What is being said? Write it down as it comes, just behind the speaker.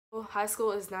school. High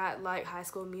school is not like High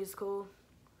School Musical.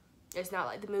 It's not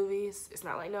like the movies. It's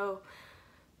not like no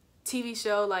TV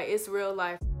show. Like, it's real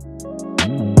life.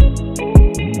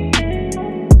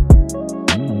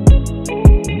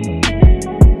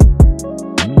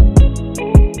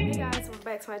 Hey guys, welcome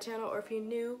back to my channel, or if you're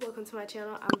new, welcome to my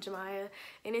channel. I'm JaMya,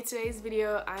 and in today's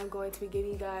video, I'm going to be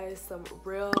giving you guys some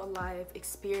real life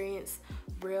experience,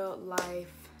 real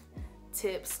life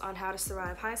tips on how to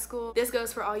survive high school. This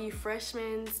goes for all you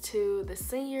freshmen to the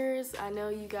seniors. I know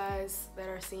you guys that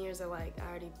are seniors are like, I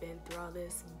already been through all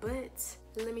this, but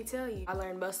let me tell you, I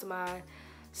learned most of my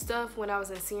stuff when I was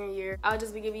in senior year. I'll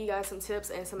just be giving you guys some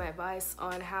tips and some advice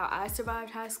on how I survived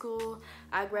high school.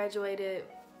 I graduated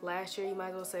last year, you might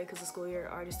as well say, because the school year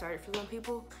already started for some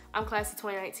people. I'm class of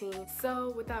 2019.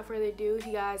 So without further ado, if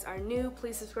you guys are new,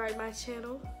 please subscribe to my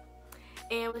channel.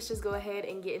 And let's just go ahead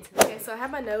and get into this. Okay, so I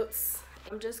have my notes.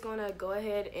 I'm just gonna go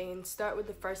ahead and start with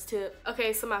the first tip.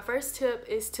 Okay, so my first tip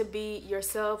is to be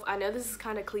yourself. I know this is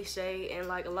kind of cliche and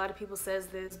like a lot of people says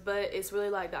this, but it's really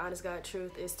like the honest God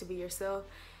truth is to be yourself.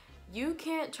 You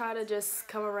can't try to just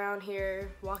come around here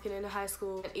walking into high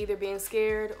school and either being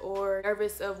scared or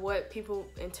nervous of what people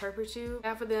interpret you.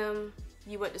 Half of them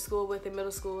you went to school with in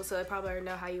middle school, so they probably already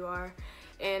know how you are.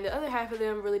 And the other half of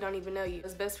them really don't even know you.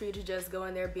 It's best for you to just go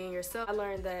in there being yourself. I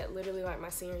learned that literally like my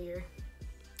senior year.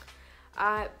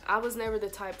 I was never the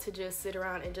type to just sit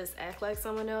around and just act like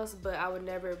someone else, but I would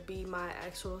never be my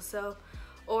actual self.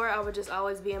 Or I would just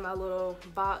always be in my little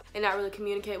box and not really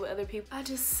communicate with other people. I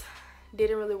just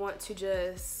didn't really want to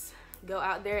just go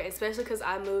out there, especially because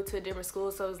I moved to a different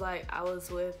school, so it was like I was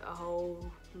with a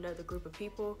whole another group of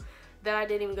people that I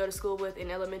didn't even go to school with in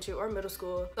elementary or middle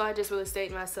school. So I just really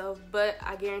stayed myself. But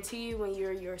I guarantee you, when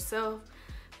you're yourself,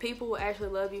 people will actually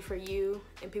love you for you,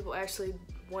 and people actually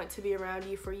want to be around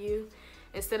you for you,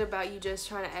 instead about you just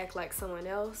trying to act like someone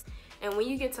else. And when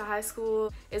you get to high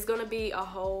school, it's gonna be a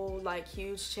whole like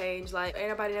huge change. Like, ain't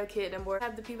nobody no kid no more.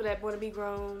 Have the people that want to be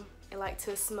grown and like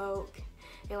to smoke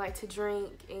and like to drink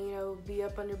and, you know, be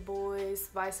up under boys,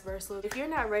 vice versa. If you're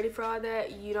not ready for all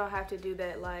that, you don't have to do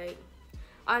that. Like,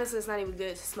 honestly, it's not even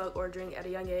good to smoke or drink at a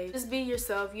young age. Just be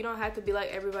yourself. You don't have to be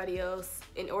like everybody else.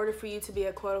 In order for you to be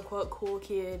a quote-unquote cool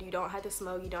kid, you don't have to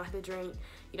smoke, you don't have to drink,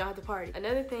 you don't have to party.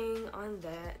 Another thing on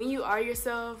that, when you are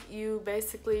yourself, you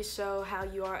basically show how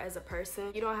you are as a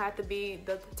person. You don't have to be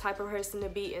the type of person to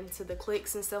be into the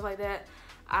cliques and stuff like that.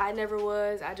 I never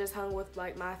was. I just hung with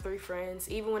like my 3 friends.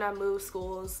 Even when I moved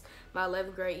schools my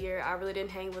 11th grade year, I really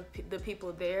didn't hang with the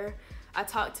people there. I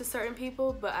talked to certain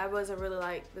people, but I wasn't really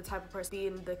like the type of person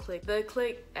being the clique. The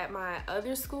clique at my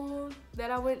other school that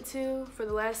I went to for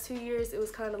the last 2 years, it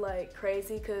was kind of like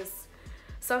crazy because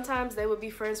sometimes they would be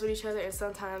friends with each other and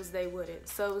sometimes they wouldn't.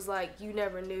 So it was like you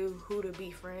never knew who to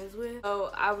be friends with.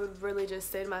 So I would really just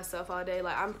stay to myself all day.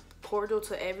 Like, I'm cordial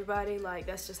to everybody. Like,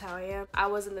 that's just how I am. I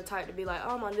wasn't the type to be like,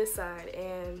 oh, I'm on this side,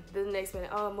 and then the next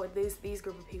minute, oh, I'm with these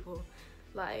group of people.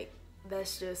 Like,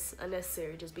 that's just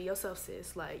unnecessary. Just be yourself,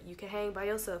 sis. Like, you can hang by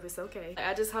yourself, it's okay.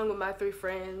 I just hung with my 3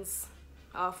 friends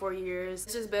all 4 years.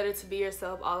 It's just better to be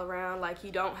yourself all around. Like,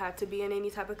 you don't have to be in any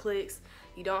type of cliques.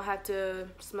 You don't have to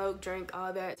smoke, drink,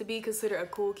 all that to be considered a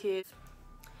cool kid.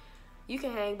 You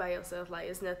can hang by yourself. Like,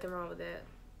 there's nothing wrong with that,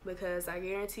 because I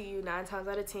guarantee you 9 times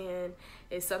out of 10,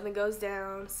 if something goes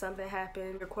down, something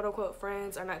happens, your quote-unquote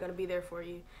friends are not going to be there for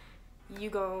you. You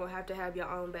gonna have to have your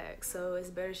own back. So it's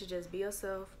better to just be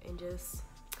yourself and just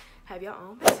have your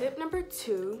own back. Tip number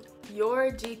 2,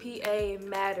 your GPA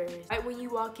matters. Right when you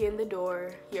walk in the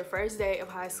door, your first day of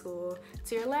high school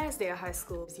to your last day of high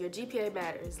school, your GPA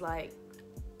matters, like,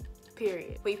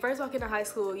 period. When you first walk into high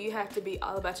school, you have to be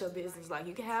all about your business. Like,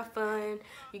 you can have fun,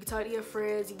 you can talk to your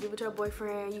friends, you can be with your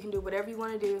boyfriend, you can do whatever you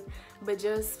want to do, but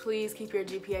just please keep your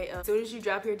GPA up. As soon as you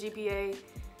drop your GPA,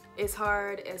 it's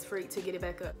hard as freak to get it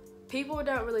back up. People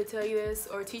don't really tell you this,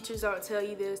 or teachers don't tell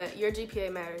you this, that your GPA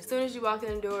matters. As soon as you walk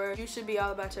in the door, you should be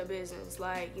all about your business.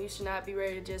 Like, you should not be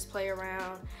ready to just play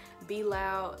around, be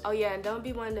loud. Oh yeah, and don't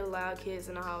be one of the loud kids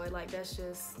in the hallway. Like, that's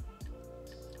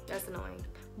annoying.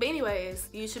 But anyways,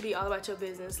 you should be all about your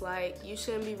business. Like, you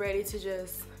shouldn't be ready to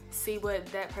just see what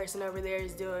that person over there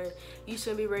is doing. You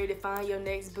shouldn't be ready to find your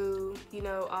next boo, you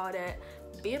know, all that.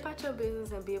 Be about your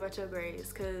business and be about your grades,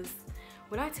 because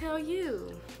when I tell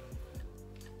you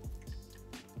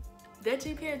that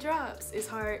GPA drops, it's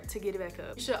hard to get it back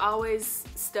up. You should always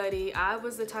study. I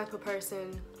was the type of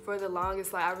person for the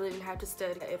longest, like, I really didn't have to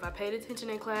study. If I paid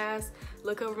attention in class,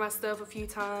 look over my stuff a few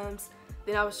times,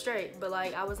 then I was straight. But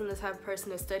like, I wasn't the type of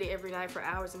person to study every night for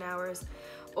hours and hours,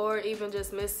 or even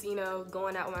just miss, you know,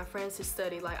 going out with my friends to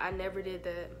study. Like, I never did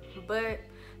that. But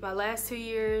my last 2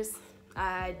 years,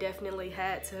 I definitely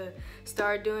had to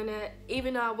start doing that,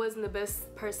 even though I wasn't the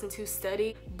best person to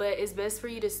study. But it's best for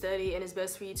you to study, and it's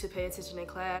best for you to pay attention in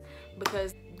class,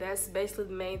 because that's basically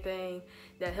the main thing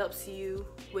that helps you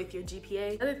with your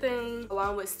GPA. Another thing,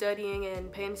 along with studying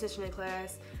and paying attention in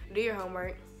class, do your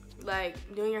homework. Like,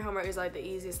 doing your homework is like the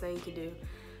easiest thing you can do.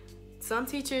 Some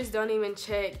teachers don't even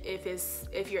check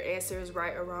if your answer is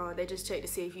right or wrong. They just check to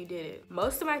see if you did it.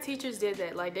 Most of my teachers did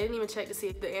that. Like, they didn't even check to see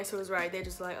if the answer was right. They're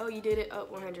just like, oh, you did it,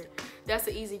 up 100. That's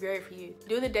an easy grade for you.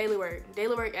 Do the daily work.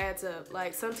 Daily work adds up.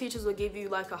 Like, some teachers will give you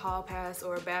like a hall pass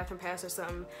or a bathroom pass or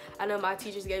something. I know my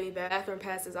teachers gave me bathroom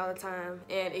passes all the time,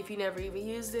 and if you never even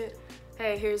used it,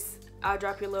 hey, I'll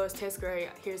drop your lowest test grade.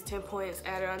 Here's 10 points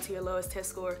added onto your lowest test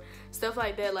score. Stuff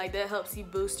like that helps you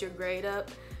boost your grade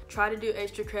up. Try to do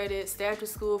extra credit, stay after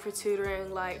school for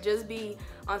tutoring, like just be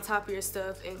on top of your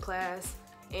stuff in class.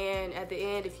 And at the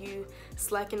end, if you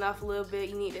slacken off a little bit,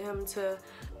 you need them to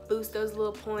boost those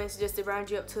little points just to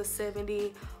round you up to a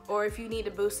 70. Or if you need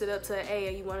to boost it up to an A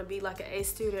and you want to be like an A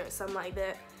student or something like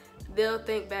that, they'll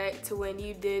think back to when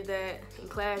you did that in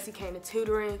class. You came to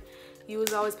tutoring, you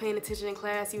was always paying attention in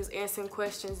class, you was answering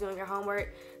questions, doing your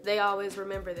homework. They always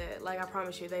remember that. Like, I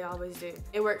promise you, they always do.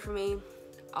 It worked for me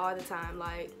all the time.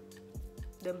 Like,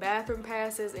 the bathroom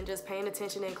passes and just paying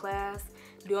attention in class,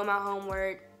 doing my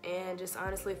homework, and just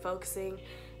honestly focusing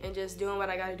and just doing what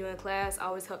I gotta do in class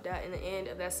always helped out in the end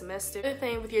of that semester. Another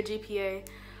thing with your GPA,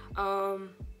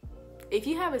 if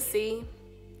you have a C,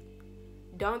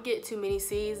 don't get too many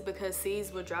C's, because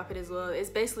C's will drop it as well.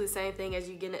 It's basically the same thing as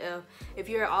you get an F. If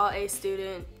you're an all A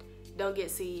student, don't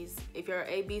get C's. If you're an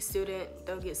AB student,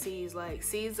 don't get C's. Like,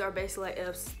 C's are basically like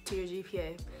F's to your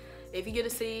GPA. If you get a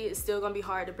C, it's still gonna be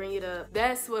hard to bring it up.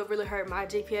 That's what really hurt my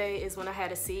GPA, is when I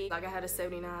had a C. Like, I had a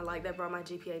 79, like that brought my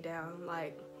GPA down,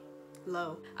 like,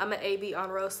 low. I'm an AB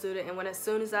honor roll student, and as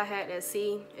soon as I had that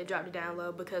C, it dropped it down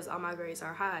low, because all my grades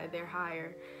are high, they're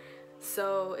higher.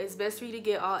 So it's best for you to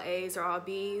get all A's or all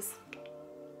B's,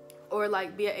 or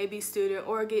like be an AB student,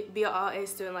 or be an all A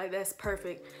student. Like, that's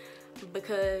perfect,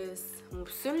 because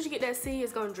as soon as you get that C,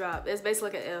 it's gonna drop. It's basically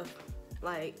like an F.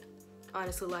 Like,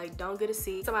 honestly, like, don't get a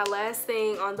C. So my last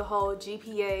thing on the whole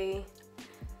GPA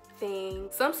thing,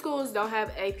 some schools don't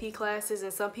have AP classes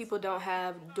and some people don't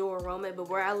have dual enrollment, but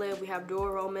where I live, we have dual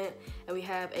enrollment and we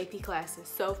have AP classes.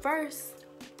 So first,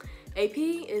 AP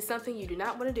is something you do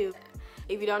not want to do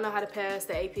if you don't know how to pass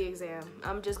the AP exam.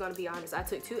 I'm just gonna be honest. I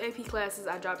took 2 AP classes,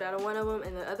 I dropped out of one of them,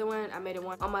 and the other one, I made it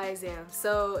one on my exam.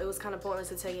 So it was kind of pointless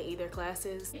to take either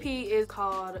classes. AP is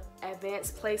called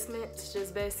Advanced Placement. It's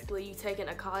just basically you taking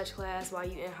a college class while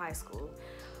you're in high school.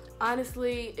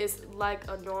 Honestly, it's like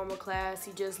a normal class.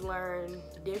 You just learn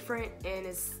different, and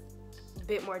it's a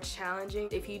bit more challenging.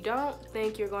 If you don't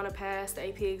think you're gonna pass the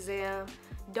AP exam,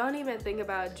 don't even think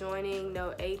about joining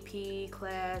no AP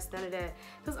class, none of that.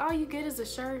 Because all you get is a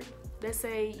shirt that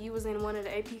say you was in one of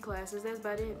the AP classes. That's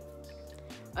about it.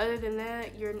 Other than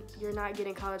that, you're not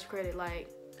getting college credit. Like,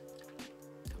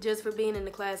 just for being in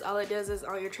the class, all it does is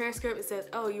on your transcript, it says,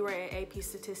 oh, you were in AP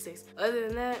statistics. Other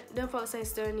than that, them folks ain't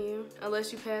studying you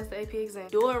unless you pass the AP exam.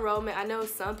 Dual enrollment, I know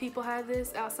some people have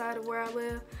this outside of where I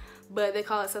live, but they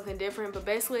call it something different. But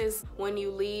basically it's when you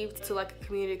leave to like a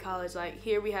community college. Like,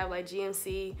 here we have like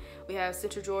GMC, we have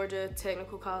Central Georgia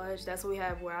Technical College, that's what we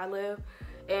have where I live.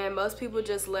 And most people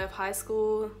just left high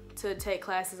school to take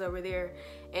classes over there.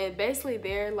 And basically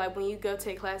there, like, when you go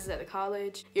take classes at the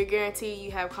college, you're guaranteed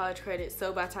you have college credit.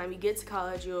 So by the time you get to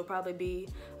college, you'll probably be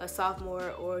a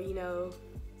sophomore or, you know,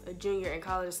 a junior in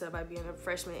college instead of being a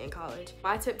freshman in college.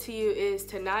 My tip to you is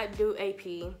to not do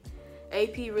AP.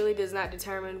 AP really does not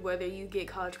determine whether you get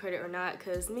college credit or not,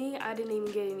 because me, I didn't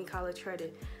even get any college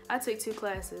credit. I took 2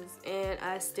 classes and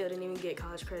I still didn't even get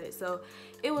college credit. So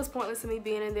it was pointless to me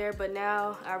being in there, but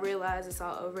now I realize it's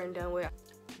all over and done with.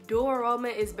 Dual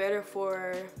enrollment is better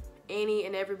for any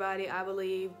and everybody, I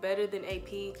believe, better than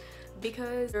AP,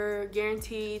 because you're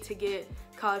guaranteed to get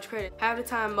college credit. Half the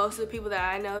time, most of the people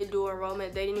that I know did dual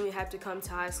enrollment, they didn't even have to come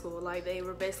to high school. Like, they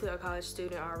were basically a college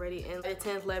student already in the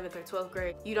 10th, 11th, or 12th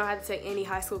grade. You don't have to take any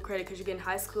high school credit because you're getting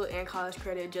high school and college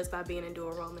credit just by being in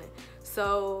dual enrollment.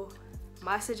 So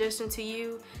my suggestion to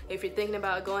you, if you're thinking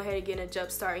about going ahead and getting a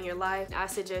jump start in your life, I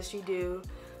suggest you do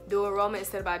dual enrollment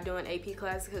instead of doing AP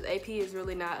classes, because AP is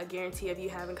really not a guarantee of you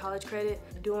having college credit.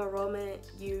 Dual enrollment,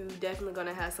 you definitely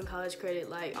gonna have some college credit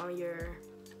like on your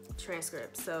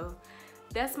transcript. So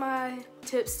that's my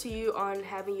tips to you on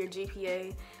having your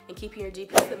GPA and keeping your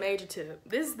GPA. This is the major tip.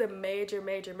 This is the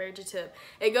major tip.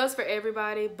 It goes for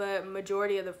everybody, but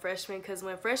majority of the freshmen, because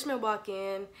when freshmen walk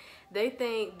in, They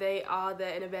think they all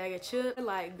that in a bag of chips.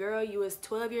 Like, girl, you was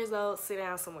 12 years old, sit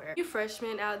down somewhere. You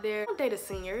freshmen out there, don't date a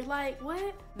senior. Like,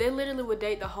 what? They literally would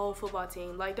date the whole football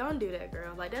team. Like, don't do that,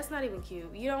 girl. Like, that's not even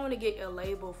cute. You don't want to get a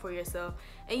label for yourself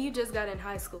and you just got in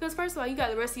high school. Because first of all, you got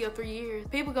the rest of your 3 years.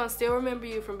 People gonna still remember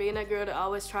you from being that girl that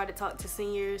always tried to talk to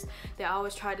seniors, that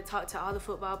always tried to talk to all the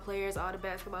football players, all the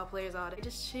basketball players, all that.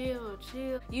 Just chill.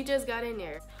 You just got in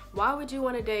there. Why would you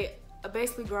want to date a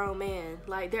basically grown man?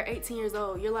 Like, they're 18 years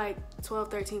old. You're like 12,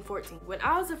 13, 14. When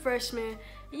I was a freshman,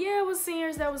 yeah, it was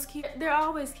seniors that was cute. They're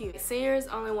always cute. Seniors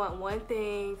only want one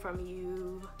thing from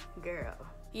you, girl.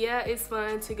 Yeah, it's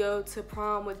fun to go to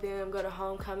prom with them, go to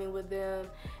homecoming with them,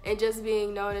 and just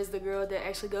being known as the girl that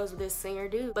actually goes with this senior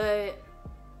dude. But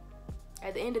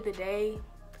at the end of the day,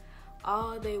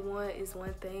 all they want is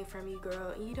one thing from you, girl,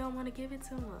 and you don't want to give it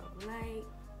to them. Like,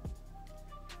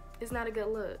 it's not a good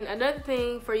look. Another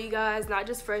thing for you guys, not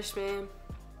just freshmen,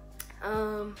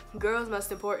 girls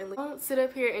most importantly, don't sit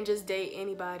up here and just date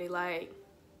anybody. Like,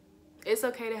 it's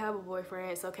okay to have a boyfriend,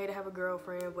 it's okay to have a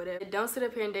girlfriend, whatever. Don't sit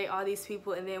up here and date all these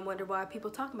people and then wonder why people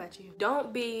talk about you.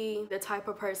 Don't be the type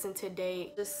of person to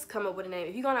date, just come up with a name.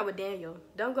 If you're going out with Daniel,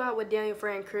 don't go out with Daniel's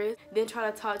friend Chris, then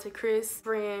try to talk to Chris'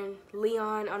 friend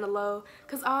Leon on the low,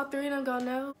 because all three of them gonna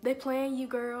know. They playing you,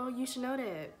 girl. You should know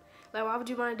that. Like, why would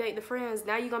you want to date the friends?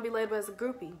 Now you're gonna be labeled as a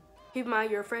groupie. Keep in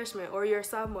mind you're a freshman or you're a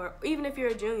sophomore. Even if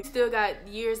you're a junior, you still got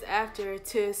years after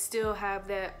to still have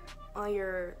that on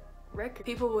your record.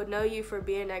 People would know you for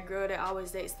being that girl that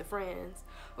always dates the friends,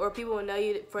 or people will know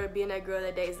you for being that girl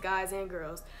that dates guys and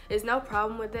girls. There's no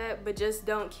problem with that, but just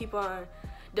don't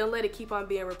let it keep on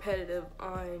being repetitive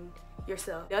on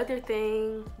yourself. The other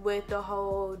thing with the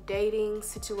whole dating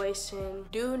situation,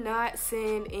 do not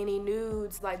send any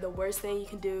nudes. Like, the worst thing you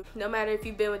can do, no matter if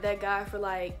you've been with that guy for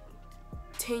like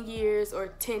 10 years or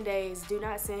 10 days, do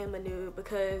not send him a nude,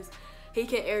 because he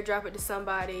can airdrop it to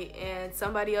somebody and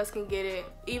somebody else can get it.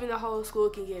 Even the whole school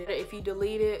can get it. If you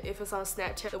delete it, if it's on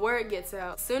Snapchat, the word gets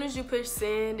out. As soon as you push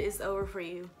send, it's over for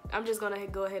you. I'm just gonna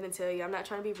go ahead and tell you, I'm not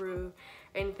trying to be rude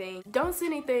or anything. Don't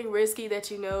send anything risky that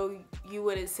you know you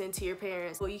wouldn't send to your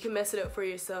parents. Well, you can mess it up for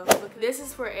yourself. This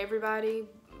is for everybody,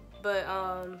 but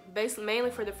basically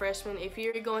mainly for the freshmen. If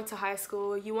you're going to high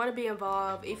school, you want to be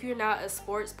involved. If you're not a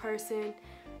sports person,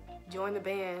 join the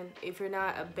band. If you're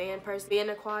not a band person, be in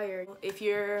a choir. If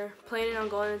you're planning on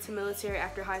going into military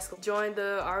after high school, join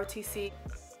the ROTC.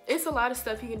 It's a lot of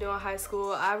stuff you can do in high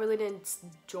school. I really didn't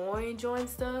join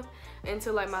stuff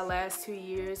until like my last 2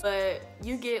 years, but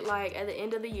you get, like, at the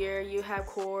end of the year, you have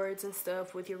chords and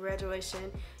stuff with your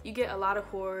graduation. You get a lot of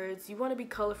chords. You want to be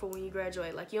colorful when you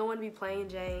graduate. Like, you don't want to be plain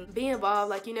Jane. Be involved.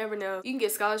 Like, you never know. You can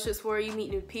get scholarships for it. You meet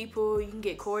new people. You can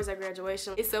get chords at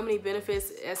graduation. It's so many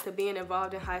benefits as to being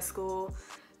involved in high school.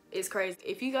 It's crazy.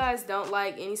 If you guys don't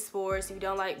like any sports, if you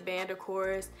don't like band or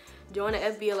chorus, join the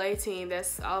FBLA team.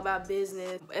 That's all about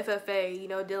business. FFA, you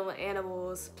know, dealing with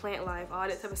animals, plant life, all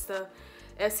that type of stuff.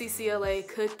 FCCLA,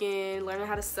 cooking, learning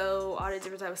how to sew, all that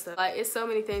different type of stuff. Like, it's so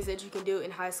many things that you can do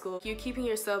in high school. You're keeping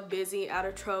yourself busy, out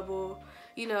of trouble,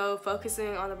 you know,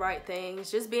 focusing on the right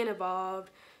things, just being involved,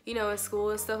 you know, in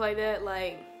school and stuff like that.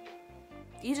 Like,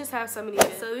 you just have so many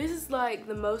things. So this is like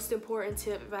the most important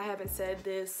tip, if I haven't said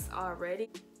this already.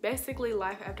 Basically,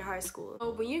 life after high school.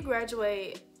 So when you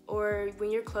graduate, or when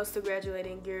you're close to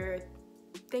graduating, you're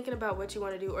thinking about what you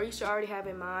want to do, or you should already have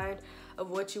in mind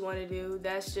of what you want to do.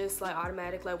 That's just like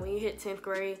automatic. Like, when you hit 10th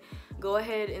grade, go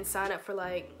ahead and sign up for,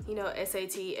 like, you know,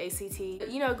 SAT, ACT.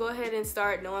 You know, go ahead and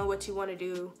start knowing what you want to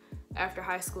do after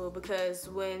high school, because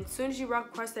as soon as you walk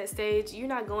across that stage, you're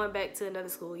not going back to another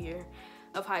school year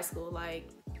of high school. Like,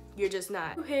 you're just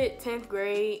not. You hit 10th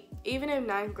grade, even in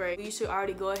 9th grade, you should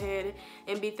already go ahead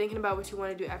and be thinking about what you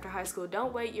want to do after high school.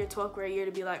 Don't wait your 12th grade year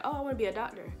to be like, oh, I want to be a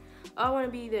doctor. Oh, I want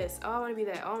to be this. Oh, I want to be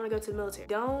that. Oh, I want to go to the military.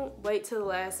 Don't wait till the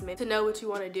last minute to know what you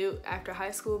want to do after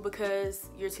high school, because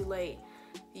you're too late.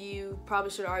 You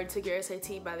probably should have already took your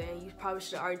SAT by then. You probably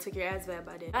should have already took your ASVAB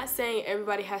by then. Not saying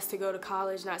everybody has to go to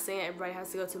college. Not saying everybody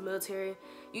has to go to the military.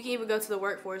 You can even go to the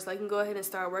workforce. Like, you can go ahead and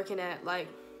start working at, like,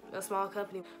 a small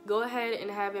company. Go ahead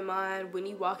and have in mind when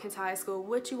you walk into high school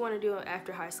what you want to do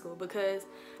after high school, because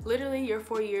literally your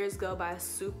 4 years go by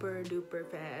super duper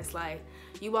fast. Like,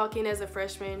 you walk in as a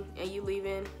freshman and you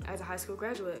leaving as a high school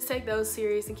graduate. Just take those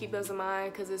serious and keep those in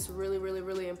mind, because it's really, really,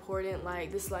 really important.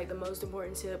 Like, this is like the most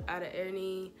important tip out of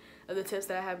any of the tips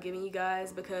that I have given you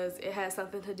guys, because it has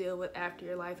something to deal with after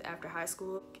your life after high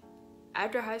school.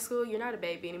 After high school, you're not a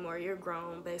baby anymore. You're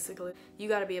grown, basically. You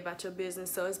gotta be about your business.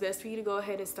 So it's best for you to go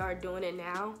ahead and start doing it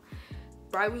now.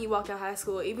 Right when you walk in high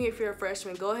school, even if you're a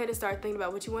freshman, go ahead and start thinking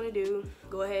about what you want to do.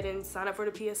 Go ahead and sign up for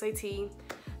the PSAT.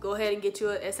 go ahead and get you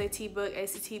a SAT book,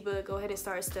 ACT book. Go ahead and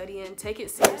start studying. Take it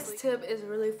seriously. This tip is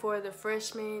really for the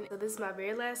freshmen. So this is my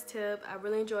very last tip. I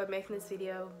really enjoyed making this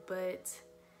video, but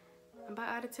I'm about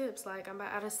out of tips. Like, I'm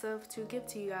about out of stuff to give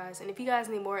to you guys. And if you guys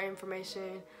need more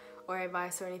information or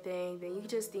advice or anything, then you can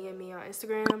just DM me on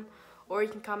Instagram, or you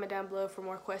can comment down below for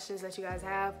more questions that you guys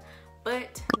have.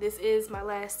 But this is my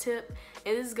last tip,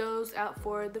 and this goes out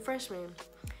for the freshmen.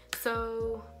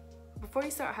 So before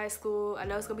you start high school, I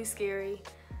know it's gonna be scary.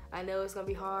 I know it's gonna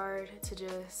be hard to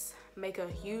just make a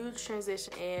huge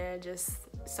transition and just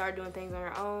start doing things on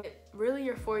your own. Really,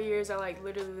 your 4 years are like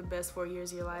literally the best 4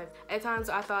 years of your life. At times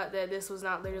I thought that this was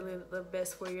not literally the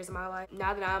best 4 years of my life.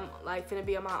 Now that I'm like finna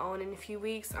be on my own in a few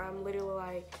weeks, I'm literally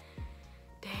like,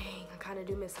 dang, I kind of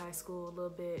do miss high school a little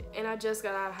bit. And I just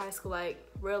got out of high school. Like,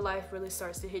 real life really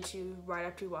starts to hit you right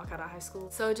after you walk out of high school.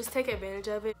 So just take advantage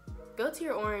of it. Go to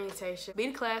your orientation, be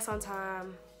to class on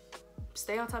time,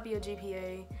 stay on top of your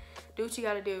GPA, do what you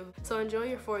gotta do. So enjoy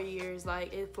your 4 years.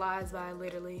 Like, it flies by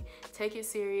literally. Take it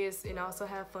serious and also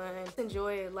have fun.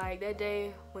 Enjoy it. Like, that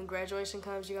day when graduation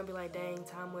comes, you're gonna be like, dang,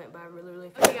 time went by really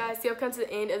fast. Okay guys, so I've come to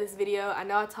the end of this video. I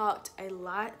know I talked a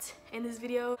lot in this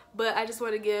video, but I just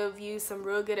want to give you some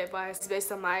real good advice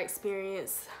based on my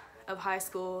experience of high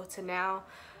school to now.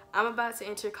 I'm about to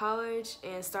enter college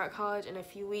and start college in a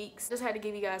few weeks. Just had to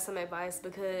give you guys some advice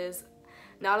because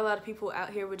not a lot of people out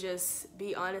here would just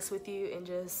be honest with you and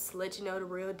just let you know the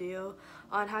real deal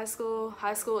on high school.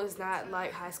 High school is not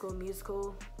like High School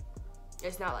Musical.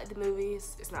 It's not like the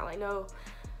movies. It's not like no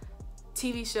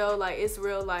TV show. Like, it's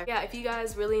real life. Yeah, if you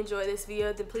guys really enjoyed this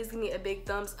video, then please give me a big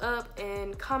thumbs up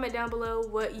and comment down below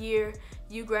what year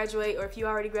you graduate, or if you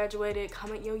already graduated,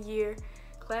 comment your year.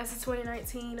 Class of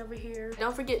 2019 over here.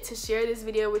 Don't forget to share this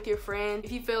video with your friend.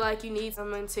 If you feel like you need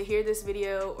someone to hear this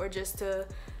video or just to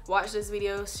watch this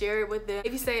video, share it with them.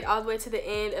 If you stayed all the way to the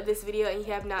end of this video and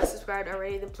you have not subscribed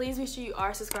already, then please make sure you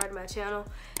are subscribed to my channel.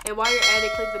 And while you're at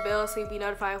it, click the bell so you'll be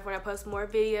notified when I post more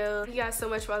videos. Thank you guys so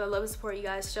much for all the love and support you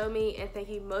guys show me, and thank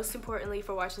you most importantly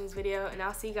for watching this video, and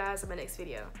I'll see you guys in my next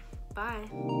video. Bye.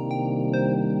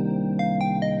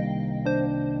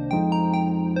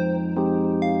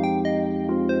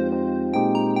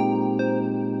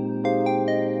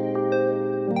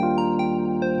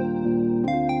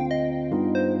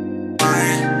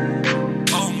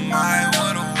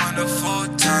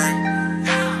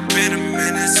 Been a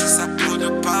minute since